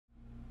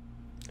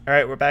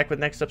Alright, we're back with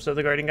next episode of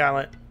the Guardian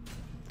Gauntlet.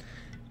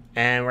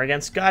 And we're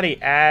against Skadi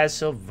as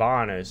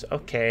Sylvanus.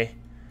 Okay.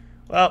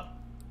 Well,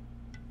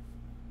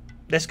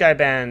 this guy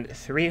banned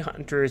 3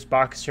 Hunters,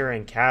 Boxer,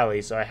 and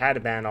Kali, so I had to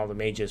ban all the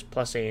mages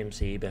plus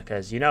AMC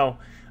because, you know,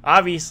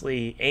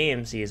 obviously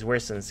AMC is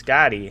worse than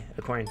Skadi,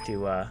 according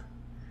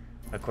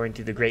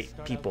to the great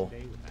people.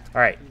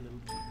 Alright.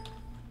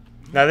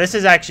 Now this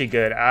is actually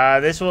good. I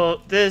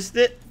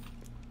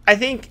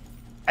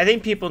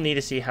think people need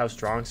to see how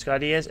strong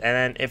Skadi is, and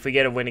then if we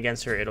get a win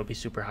against her, it'll be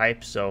super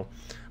hype. So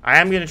I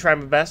am going to try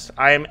my best.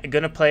 I am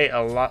going to play a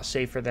lot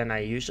safer than I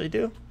usually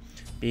do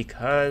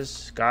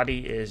because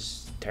Skadi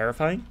is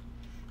terrifying.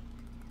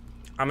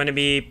 What I'm going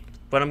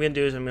to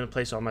do is I'm going to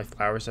place all my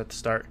flowers at the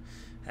start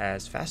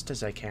as fast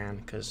as I can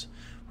because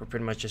we're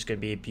pretty much just going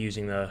to be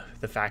abusing the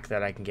fact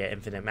that I can get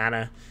infinite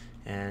mana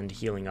and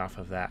healing off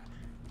of that.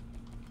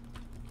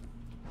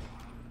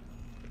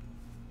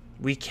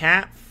 We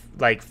can't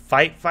like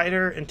fight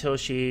her until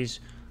she's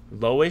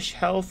lowish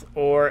health,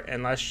 or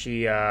unless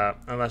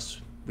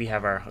we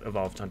have our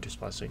evolved Hunter's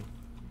Blessing.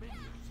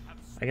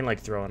 I can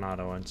like throw an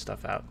auto and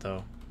stuff out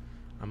though.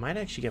 I might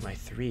actually get my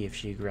 3 if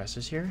she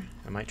aggresses here.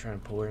 I might try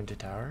and pull her into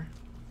tower.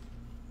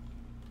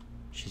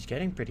 She's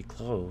getting pretty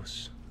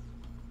close.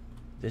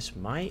 This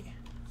might...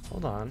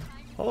 Hold on.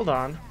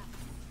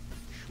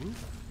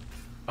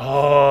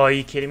 Oh, are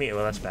you kidding me?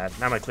 Well, that's bad.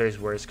 Now my clear is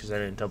worse because I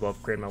didn't double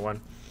upgrade my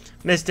 1.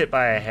 Missed it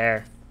by a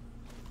hair.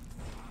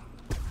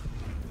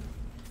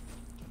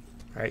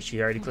 Alright, she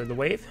already cleared the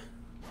wave.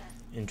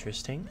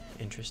 Interesting.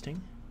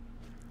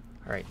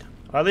 Alright.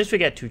 Well, at least we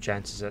get 2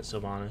 chances at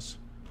Sylvanus.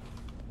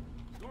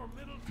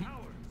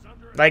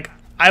 Like,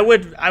 I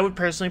would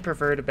personally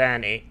prefer to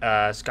ban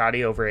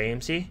Skadi over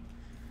AMC.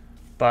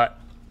 But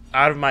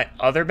out of my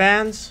other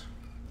bans,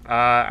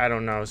 I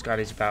don't know.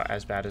 Skadi's about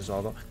as bad as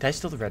all. Did I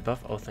steal the red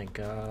buff? Oh, thank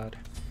God.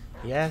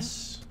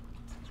 Yes.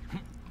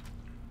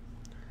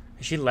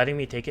 Is she letting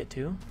me take it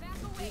too?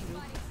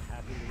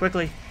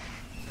 Quickly.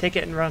 Take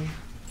it and run.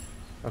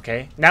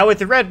 Okay. Now with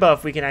the red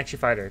buff, we can actually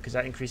fight her because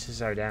that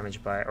increases our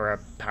damage by, or our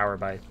power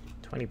by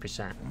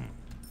 20%.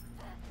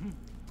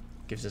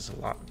 Gives us a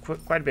lot,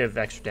 quite a bit of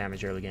extra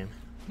damage early game.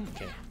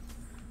 Okay.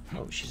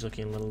 Oh, she's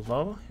looking a little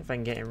low. If I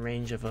can get in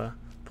range of a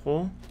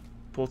pull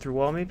through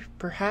wall, maybe,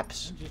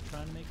 perhaps. I'm just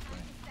trying to make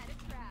friends.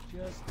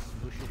 Just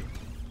push it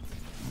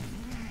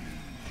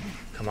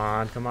in. Come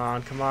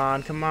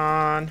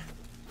on.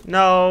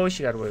 No,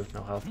 she got away with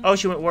no health. Oh,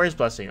 she went Warrior's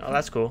Blessing. Oh,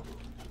 that's cool.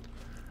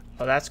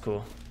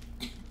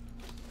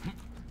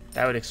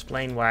 That would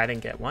explain why I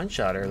didn't get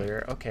 1-shot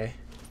earlier. Okay.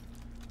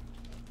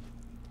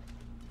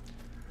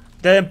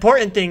 The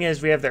important thing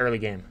is we have the early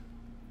game.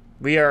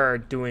 We are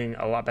doing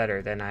a lot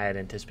better than I had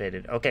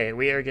anticipated. Okay,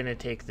 we are going to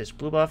take this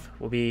blue buff.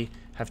 We'll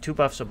have 2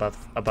 buffs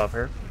above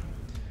her.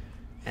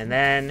 And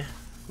then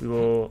we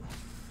will...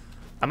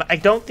 I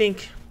don't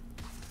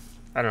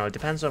know. It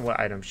depends on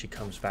what item she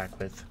comes back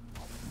with.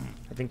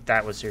 I think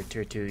that was her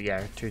tier 2.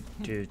 Yeah, tier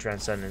 2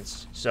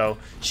 Transcendence. So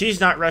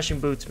she's not rushing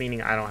boots,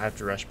 meaning I don't have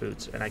to rush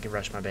boots. And I can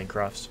rush my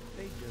Bancrofts.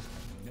 They just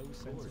make no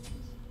sense of these.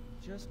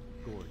 Just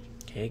gorgeous.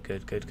 Okay,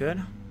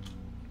 good.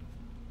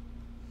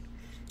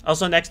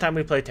 Also, next time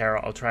we play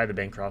Terra, I'll try the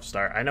Bancroft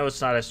start. I know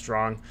it's not as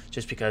strong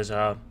just because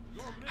how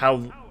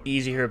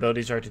easy her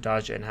abilities are to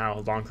dodge and how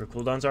long her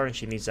cooldowns are, and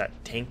she needs that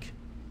tank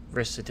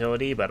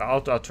versatility, but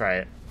I'll try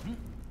it.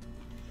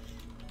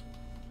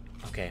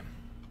 Okay.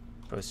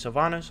 But with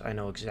Sylvanus, I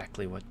know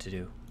exactly what to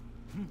do.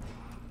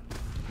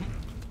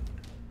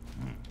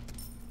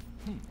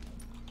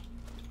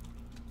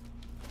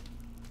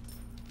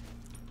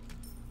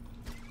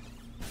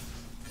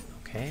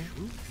 Okay.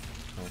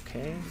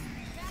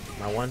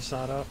 My 1's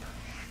not up.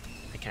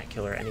 I can't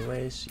kill her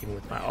anyways, even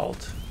with my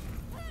ult.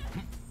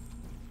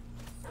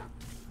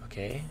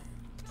 Okay.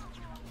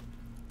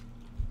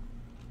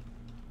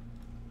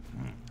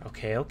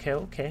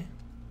 Okay.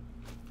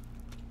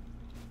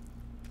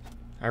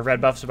 Our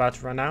red buff's about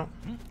to run out.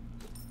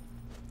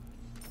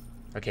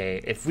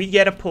 Okay, if we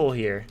get a pull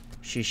here,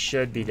 she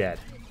should be dead.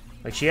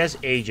 Like, she has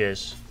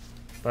Aegis,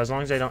 but as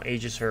long as I don't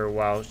Aegis her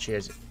while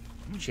she's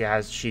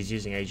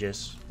using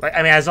Aegis. Like,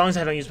 I mean, as long as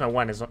I don't use my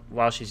 1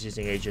 while she's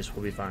using Aegis,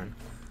 we'll be fine.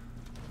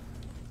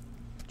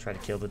 Try to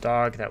kill the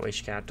dog, that way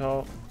she can't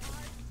ult.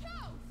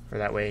 Or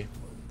that way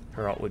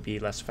her ult would be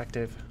less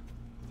effective.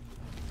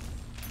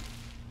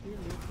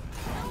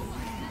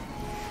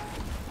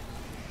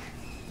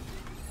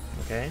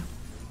 Okay.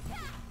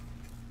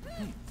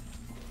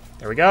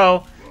 There we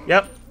go.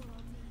 Yep.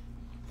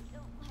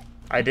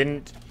 I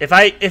didn't... If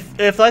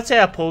let's say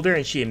I pulled her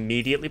and she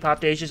immediately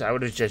popped Aegis, I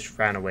would have just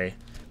ran away.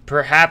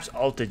 Perhaps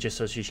ulted just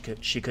so she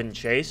couldn't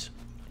chase.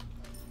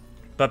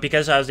 But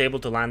because I was able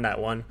to land that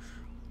 1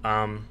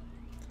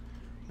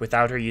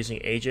 without her using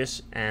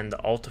Aegis and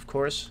the ult, of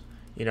course,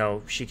 you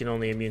know, she can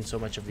only immune so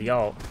much of the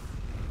ult.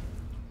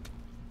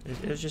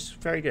 It was just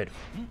very good.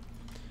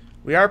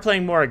 We are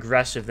playing more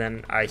aggressive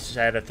than I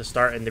said at the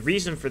start, and the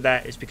reason for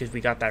that is because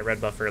we got that red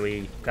buff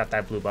early, got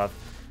that blue buff,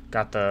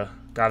 got a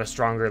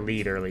stronger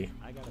lead early.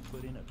 I gotta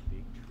put in a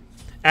big tree.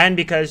 And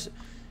because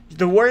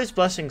The Warrior's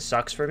Blessing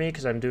sucks for me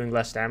because I'm doing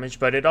less damage,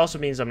 but it also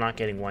means I'm not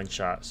getting one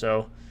shot.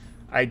 So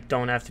I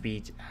don't have to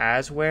be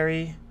as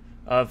wary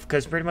of,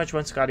 because pretty much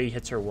when Skadi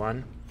hits her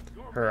 1,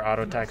 her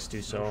auto attacks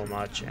do so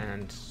much.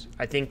 And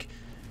I think,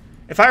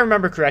 if I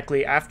remember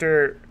correctly,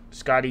 after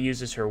Skadi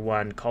uses her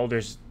 1,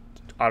 Kaldr's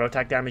auto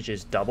attack damage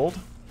is doubled.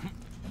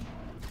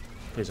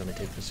 Please let me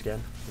take this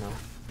again. No.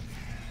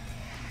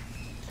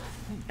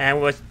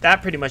 And what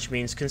that pretty much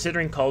means,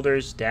 considering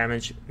Kaldr's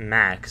damage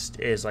maxed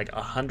is like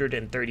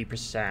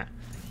 130%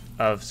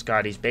 of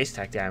Skadi's base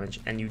attack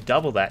damage, and you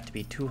double that to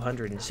be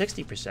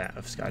 260%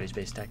 of Skadi's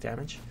base attack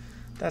damage,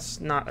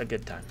 that's not a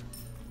good time.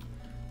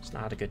 It's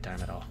not a good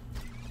time at all.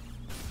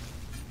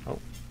 Oh,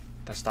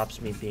 that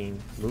stops me being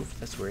moved.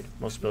 That's weird.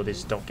 Most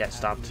abilities don't get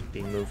stopped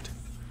being moved.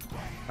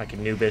 Like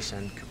Anubis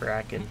and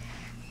Kraken.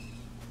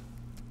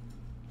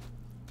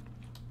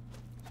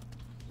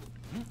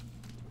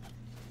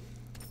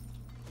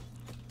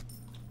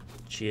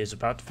 She is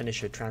about to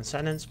finish her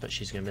Transcendence, but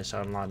she's going to miss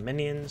out on a lot of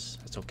minions.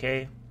 That's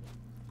okay.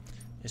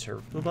 Is her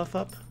blue buff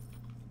up?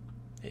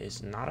 It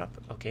is not up.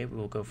 Okay, we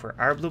will go for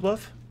our blue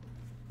buff.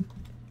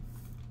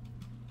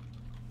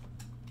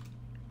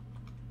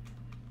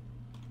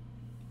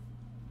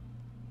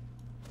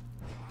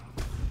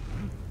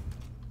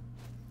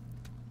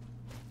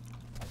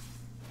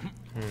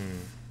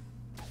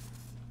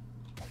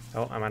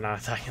 Oh, am I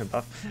not attacking the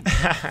buff?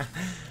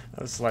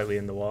 I was slightly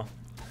in the wall.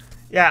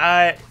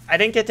 Yeah, I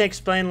didn't get to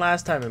explain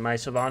last time in my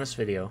Sylvanus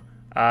video.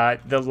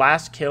 The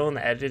last kill in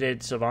the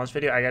edited Sylvanus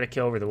video, I got a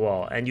kill over the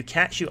wall. And you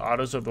can't shoot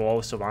autos over the wall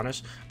with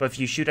Sylvanus, but if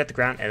you shoot at the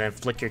ground and then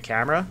flick your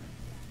camera,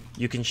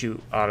 you can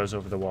shoot autos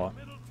over the wall.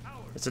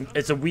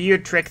 It's a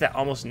weird trick that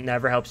almost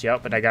never helps you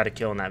out, but I got a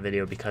kill in that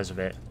video because of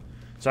it.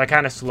 So I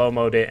kind of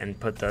slow-moed it and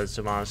put the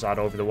Sylvanus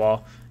auto over the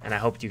wall, and I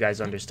hoped you guys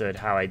understood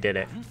how I did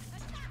it.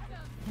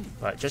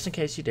 But just in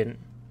case you didn't,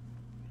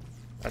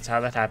 that's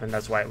how that happened.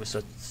 That's why it was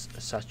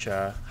such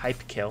a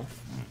hype kill.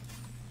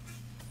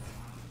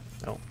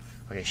 Oh,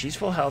 okay, she's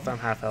full health. I'm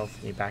half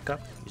health. Need back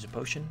up. Use a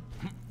potion.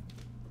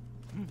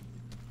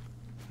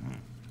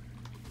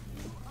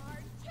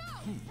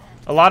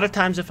 A lot of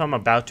times if I'm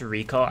about to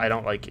recall, I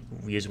don't like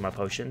using my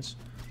potions.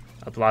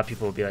 A lot of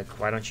people will be like,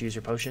 why don't you use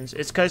your potions?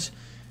 It's because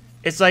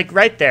it's like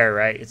right there,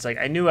 right? It's like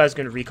I knew I was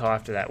going to recall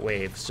after that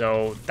wave,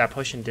 so that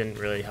potion didn't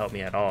really help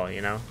me at all,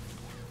 you know?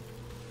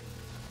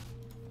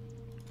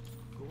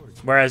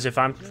 Whereas if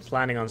I'm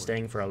planning on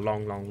staying for a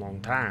long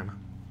time,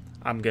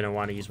 I'm going to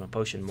want to use my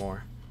potion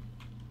more.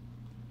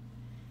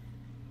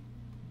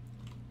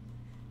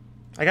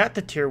 I got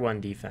the tier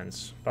 1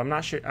 defense, but I'm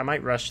not sure. I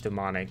might rush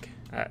Demonic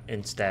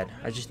instead.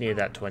 I just needed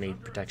that 20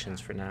 protections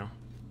for now.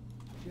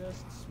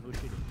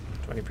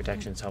 20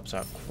 protections helps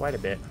out quite a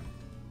bit.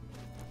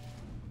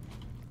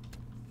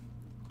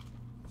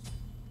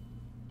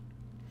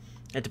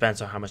 It depends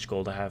on how much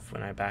gold I have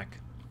when I back.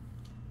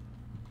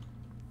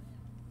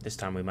 This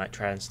time we might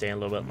try and stay a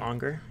little bit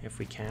longer if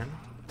we can.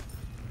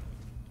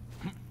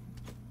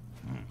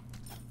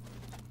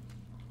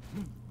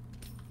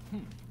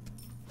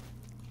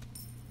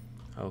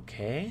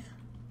 Okay.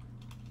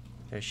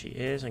 There she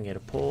is. I can get a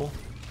pull.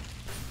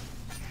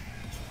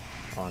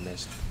 Oh, I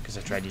missed because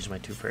I tried using my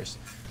 2 first.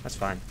 That's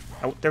fine.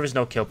 There was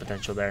no kill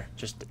potential there.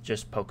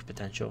 Just poke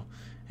potential.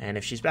 And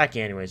if she's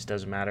backing anyways, it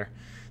doesn't matter.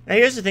 Now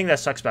here's the thing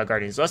that sucks about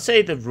Guardians. Let's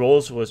say the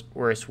roles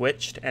were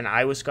switched and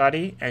I was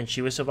Skadi and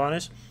she was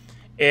Sylvanus.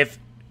 If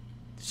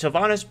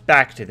Sylvanus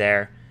backed to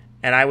there,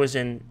 and I was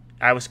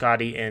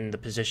Skadi in the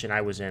position I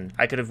was in,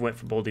 I could have went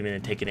for Bull Demon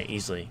and taken it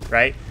easily,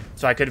 right?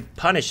 So I could have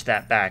punished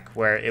that back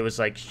where it was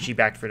like she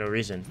backed for no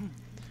reason.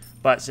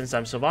 But since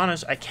I'm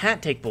Sylvanus, I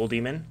can't take Bull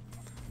Demon,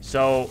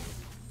 so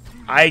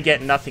I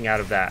get nothing out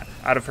of that,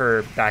 out of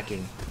her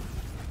backing,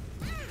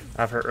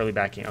 out of her early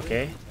backing.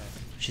 Okay,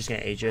 she's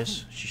gonna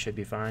Aegis. She should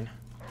be fine.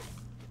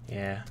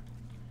 Yeah,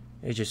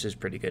 Aegis is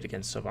pretty good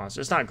against Sylvanus.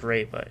 It's not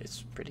great, but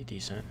it's pretty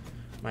decent.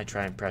 Might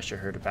try and pressure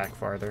her to back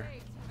farther.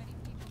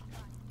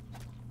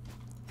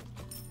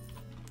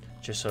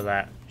 Just so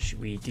that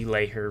we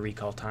delay her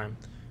recall time.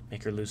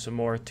 Make her lose some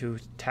more to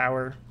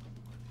tower.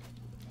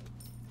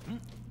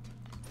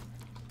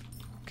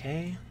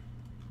 Okay.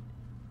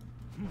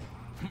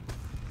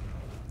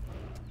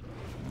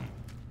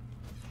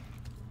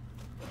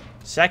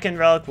 Second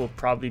relic will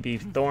probably be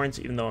Thorns,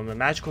 even though I'm a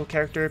magical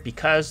character,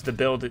 because the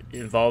build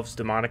involves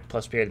Demonic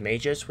plus Period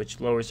Magus, which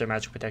lowers their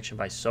magical protection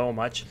by so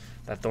much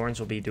that Thorns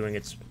will be doing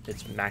its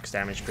max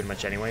damage pretty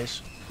much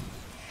anyways.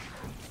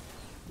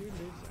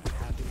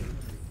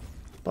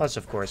 Plus,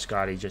 of course,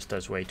 Skadi just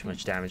does way too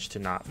much damage to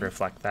not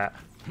reflect that.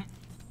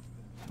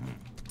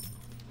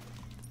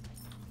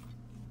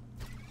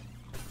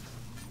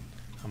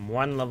 I'm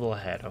 1 level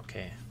ahead,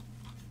 okay.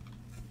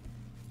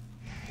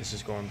 This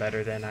is going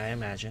better than I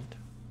imagined.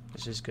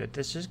 This is good.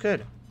 This is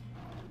good.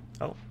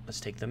 Oh, let's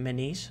take the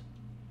minis.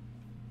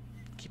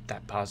 Keep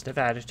that positive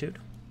attitude.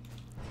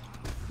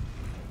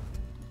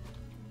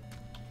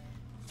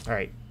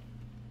 Alright.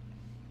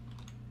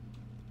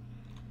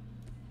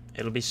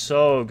 It'll be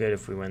so good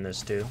if we win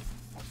this too.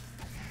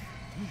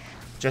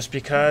 Just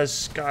because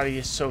Skadi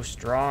is so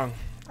strong.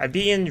 I've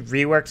beaten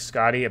reworked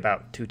Skadi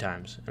about 2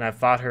 times, and I've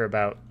fought her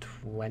about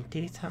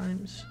 20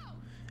 times.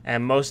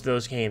 And most of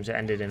those games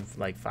ended in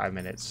like 5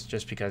 minutes,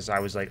 just because I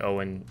was like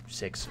 0-6,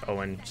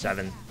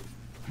 0-7.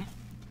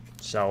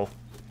 So,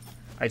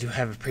 I do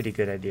have a pretty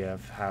good idea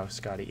of how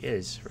Skadi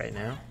is right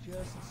now.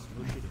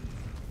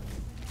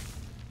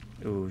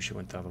 Ooh, she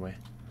went the other way.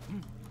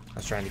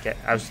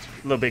 I was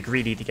a little bit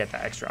greedy to get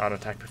that extra auto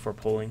attack before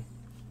pulling.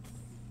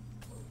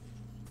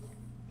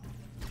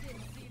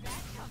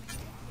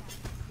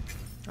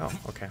 Oh,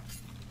 okay.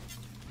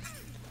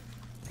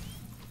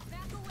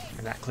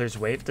 And that clears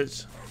wave.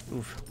 That's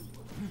oof.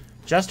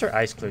 Just her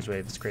ice clears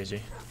wave. It's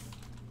crazy.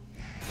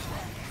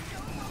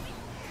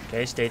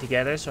 Okay, stay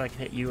together so I can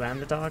hit you and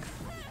the dog.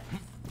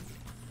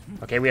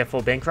 Okay, we have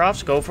full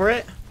Bancrofts. Go for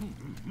it.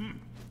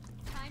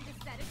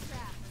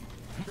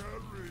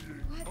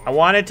 I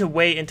wanted to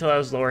wait until I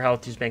was lower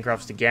health to use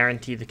Bancrofts to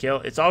guarantee the kill.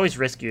 It's always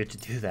riskier to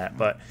do that,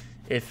 but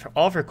if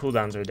all of her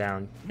cooldowns are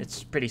down,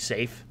 it's pretty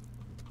safe.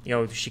 You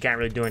know, she can't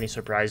really do any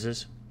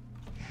surprises.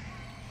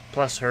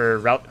 Plus,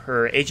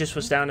 her Aegis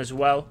was down as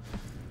well,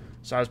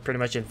 so I was pretty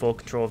much in full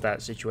control of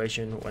that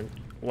situation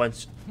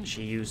once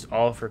she used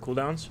all of her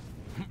cooldowns.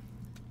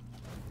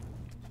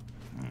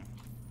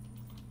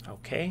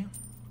 Okay.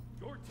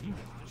 Your team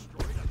has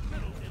destroyed a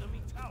middle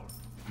enemy tower.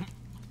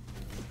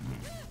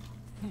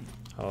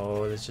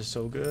 Oh, this is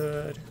so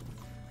good.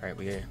 All right,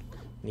 we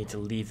need to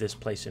leave this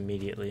place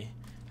immediately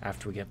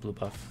after we get blue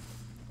buff.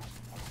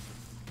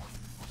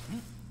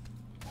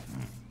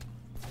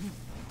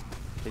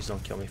 Please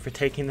don't kill me for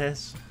taking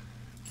this.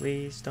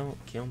 Please don't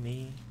kill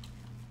me.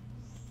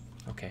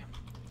 Okay.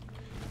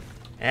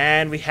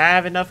 And we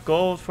have enough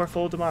gold for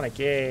full demonic.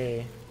 Yay.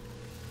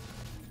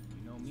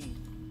 You know me,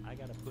 I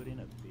gotta put in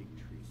a big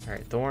tree.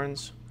 Alright,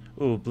 thorns.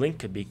 Ooh, blink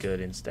could be good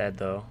instead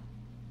though.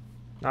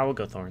 Now we'll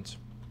go thorns.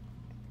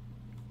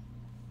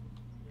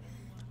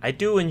 I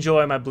do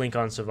enjoy my blink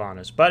on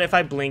Sylvanus, but if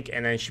I blink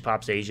and then she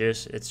pops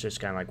Aegis, it's just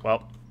kind of like,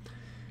 well,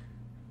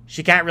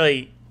 she can't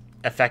really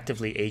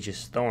effectively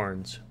Aegis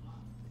thorns.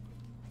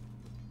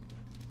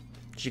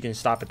 She can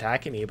stop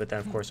attacking me, but then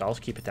of course I'll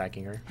keep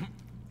attacking her.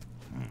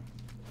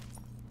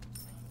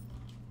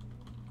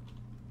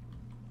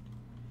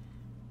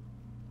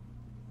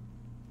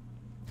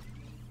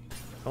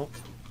 Oh.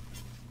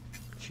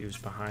 She was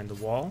behind the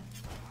wall.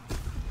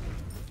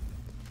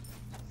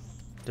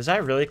 Does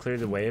that really clear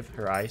the wave,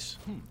 her ice?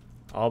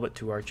 All but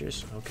 2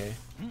 archers? Okay.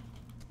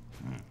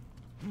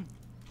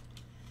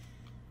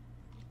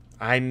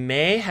 I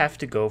may have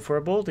to go for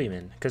a Bull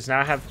Demon, because now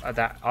I have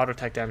that auto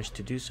attack damage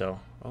to do so.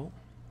 Oh.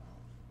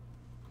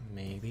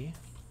 Maybe.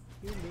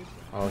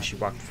 Oh, she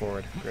walked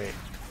forward. Great.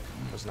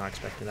 Was not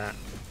expecting that.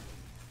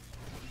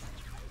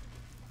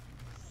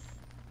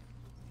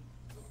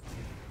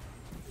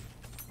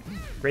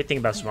 Great thing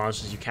about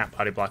Sylvanus is you can't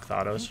body block the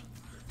autos.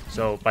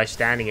 So by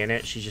standing in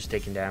it, she's just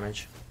taking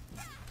damage.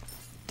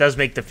 Does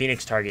make the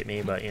Phoenix target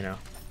me, but you know.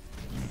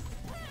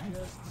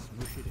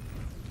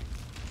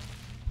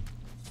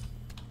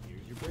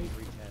 Here's your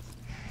bravery test.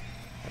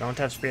 I don't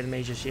have Spirit of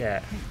Mages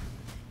yet.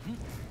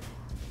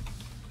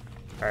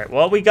 Alright,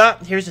 well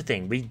here's the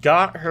thing. We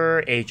got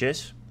her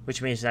Aegis,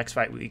 which means next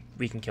fight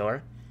we can kill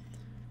her.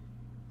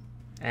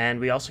 And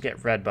we also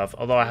get red buff,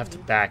 although I have to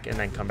back and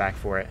then come back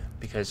for it.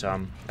 Because I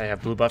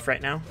have blue buff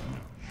right now.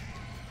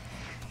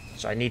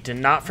 So I need to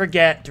not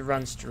forget to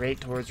run straight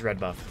towards red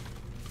buff.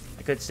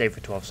 I could stay for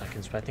 12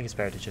 seconds, but I think it's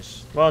better to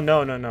just... Well,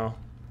 no.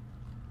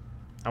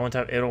 I won't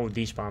have... It'll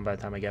despawn by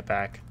the time I get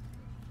back.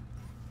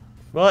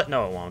 Well,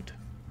 no, it won't.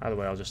 Either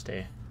way, I'll just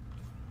stay.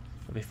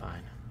 It'll be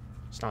fine.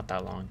 It's not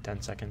that long.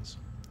 10 seconds.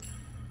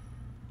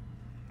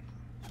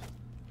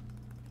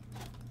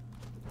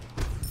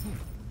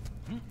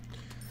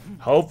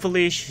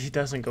 Hopefully she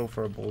doesn't go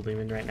for a Bull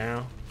Demon right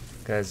now,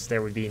 because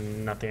there would be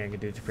nothing I could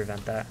do to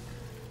prevent that.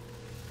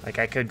 Like,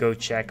 I could go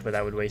check, but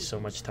that would waste so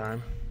much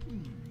time.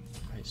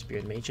 Alright,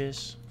 Spirit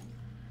Mages.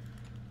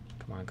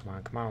 Come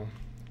on.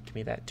 Give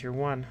me that tier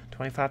 1.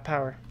 25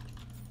 power.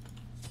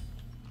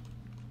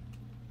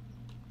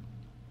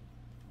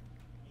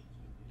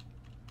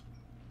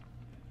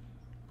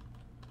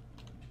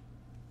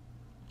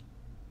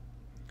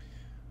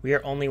 We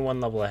are only 1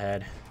 level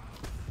ahead.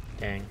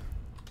 Dang.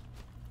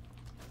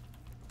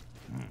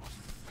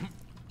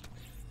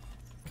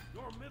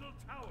 Your middle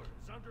tower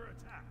is under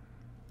attack.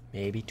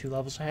 Maybe 2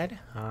 levels ahead?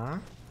 Huh?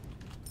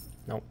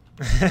 Nope.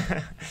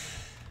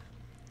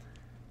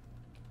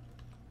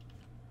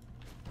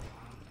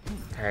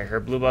 Alright, her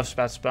blue buff's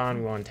about to spawn.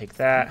 We want to take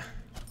that.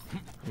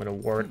 I'm going to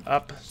ward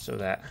up so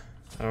that...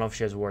 I don't know if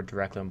she has a ward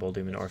directly on Bull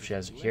Demon or if she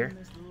has it here.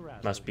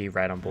 Must be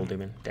right on Bull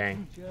Demon.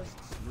 Dang.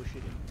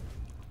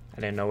 I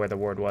didn't know where the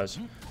ward was.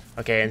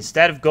 Okay,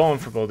 instead of going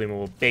for Bull Demon,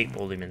 we'll bait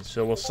Bull Demon.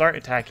 So we'll start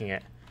attacking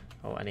it.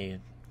 Oh, I need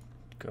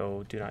to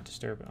go do not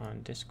disturb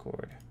on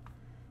Discord.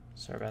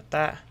 Sorry about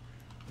that.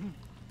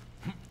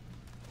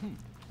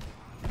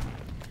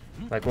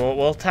 Like,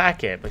 we'll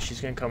attack it, but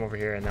she's going to come over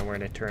here, and then we're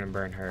going to turn and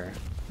burn her.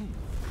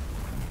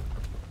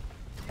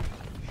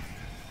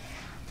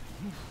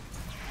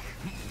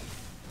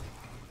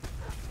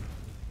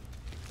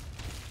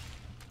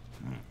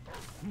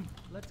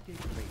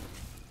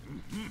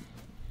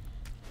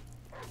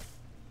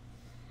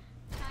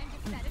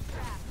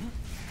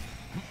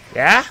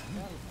 Yeah?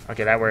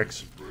 Okay, that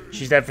works.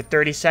 She's dead for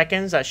 30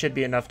 seconds. That should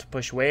be enough to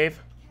push wave.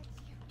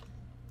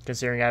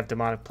 Considering I have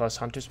Demonic plus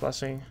Hunter's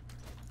Blessing.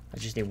 I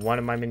just need one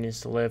of my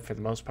minions to live for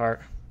the most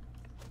part.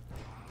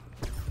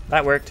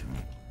 That worked.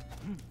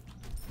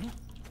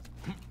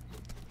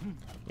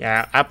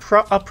 Yeah,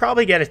 I'll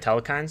probably get a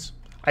Telekines.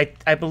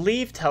 I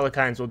believe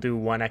Telekines will do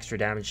 1 extra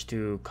damage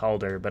to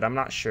Kaldr, but I'm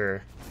not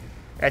sure.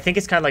 I think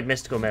it's kind of like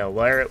Mystical Mail,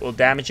 where it will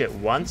damage it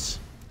once,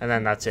 and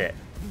then that's it.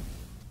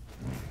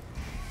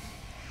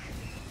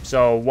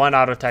 So 1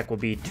 auto attack will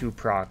be 2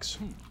 procs.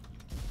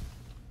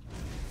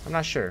 I'm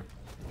not sure.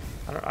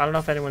 I don't know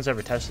if anyone's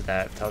ever tested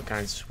that. If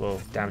Telekines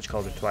will damage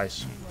Kaldr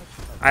twice.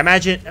 I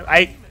imagine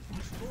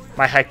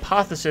my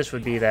hypothesis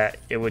would be that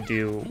it would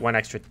do 1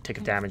 extra tick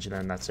of damage and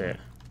then that's it.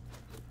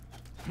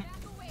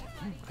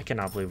 I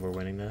cannot believe we're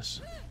winning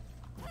this.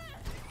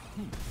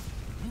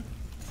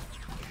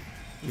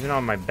 Even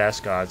on my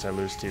best gods, I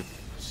lose to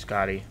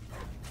Skadi.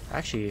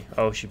 Actually,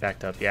 oh, she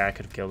backed up. Yeah, I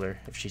could have killed her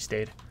if she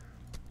stayed.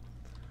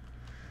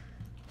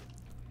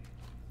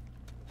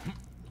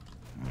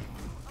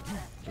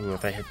 Ooh,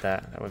 if I hit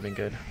that, that would have been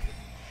good.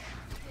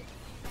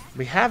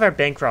 We have our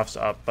Bancrofts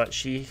up, but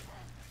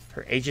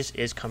her Aegis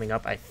is coming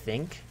up, I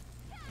think.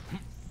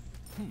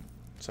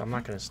 So I'm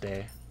not going to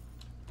stay.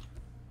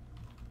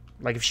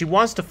 Like, if she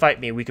wants to fight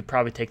me, we could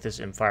probably take this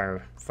in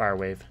fire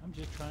wave. I'm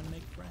just trying to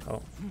make friends.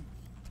 Oh.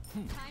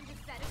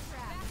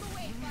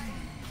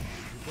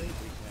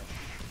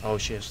 Oh,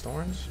 she has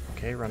thorns.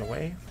 Okay, run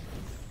away.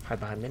 Hide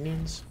behind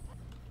minions.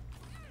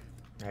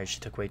 Alright, she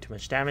took way too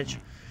much damage.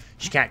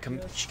 She can't come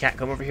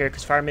over here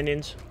because fire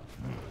minions.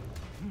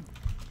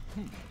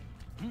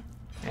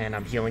 And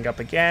I'm healing up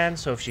again,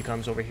 so if she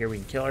comes over here we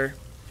can kill her.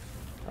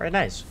 Alright,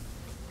 nice.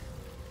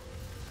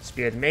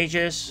 Spear the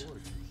Mages.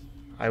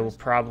 I will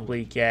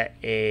probably get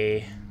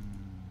a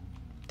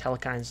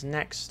Telekines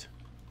next.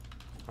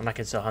 I'm not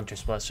gonna sell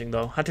Hunter's Blessing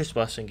though. Hunter's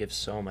Blessing gives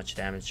so much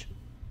damage.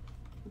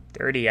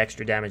 30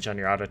 extra damage on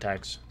your auto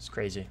attacks. It's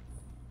crazy.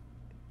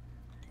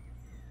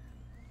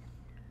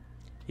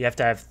 You have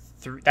to have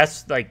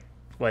that's like,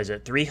 what is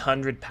it,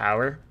 300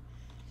 power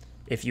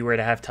if you were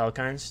to have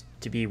Telekines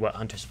to be what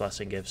Hunter's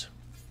Blessing gives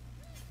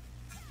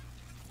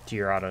to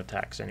your auto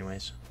attacks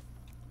anyways.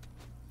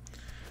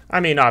 I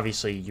mean,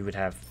 obviously you would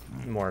have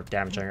more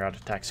damage on your auto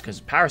attacks because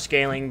of power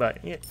scaling, but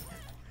yeah,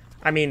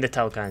 I mean the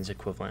Telekines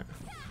equivalent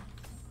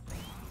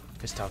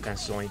because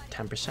Telekines is only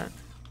 10%.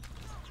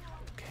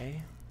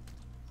 Okay.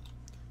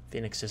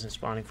 Phoenix isn't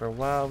spawning for a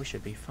while. We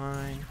should be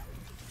fine.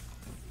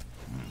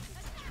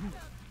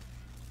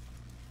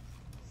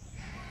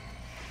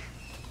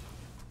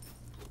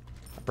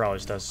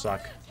 Brawlers does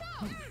suck.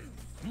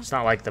 It's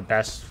not like the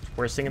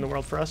worst thing in the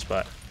world for us,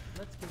 but...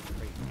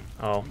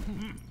 Oh.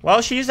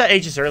 Well, she used that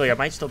Aegis earlier. I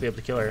might still be able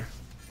to kill her.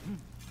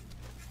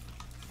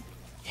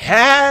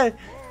 Yeah!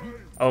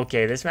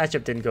 Okay, this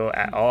matchup didn't go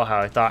at all how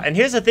I thought. And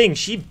here's the thing.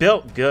 She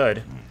built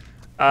good.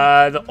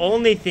 The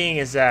only thing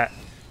is that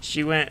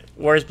she went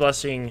Warrior's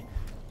Blessing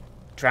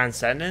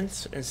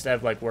Transcendence instead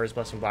of like Warrior's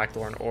Blessing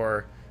Blackthorn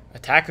or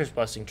Attacker's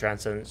Blessing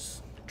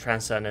Transcendence.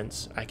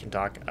 I can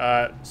talk.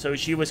 So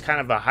she was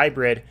kind of a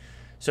hybrid.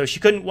 So she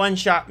couldn't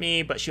one-shot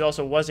me, but she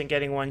also wasn't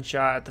getting one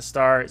shot at the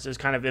start. So it was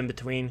kind of in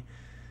between.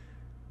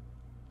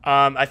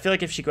 I feel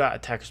like if she got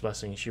Attacker's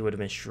Blessing, she would have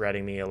been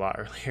shredding me a lot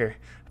earlier.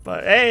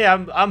 But hey,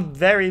 I'm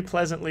very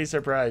pleasantly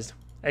surprised.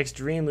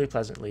 Extremely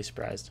pleasantly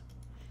surprised.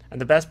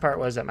 And the best part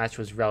was that match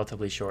was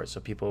relatively short, so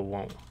people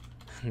won't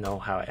know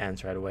how it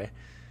ends right away.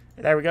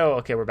 There we go.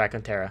 Okay, we're back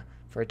on Terra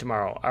for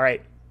tomorrow. All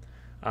right.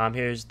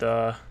 Here's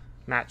the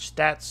match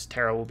stats.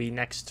 Terra will be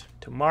next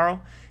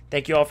tomorrow.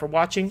 Thank you all for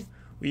watching.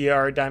 We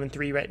are Diamond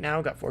 3 right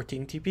now. Got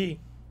 14 TP.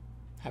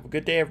 Have a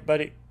good day,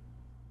 everybody.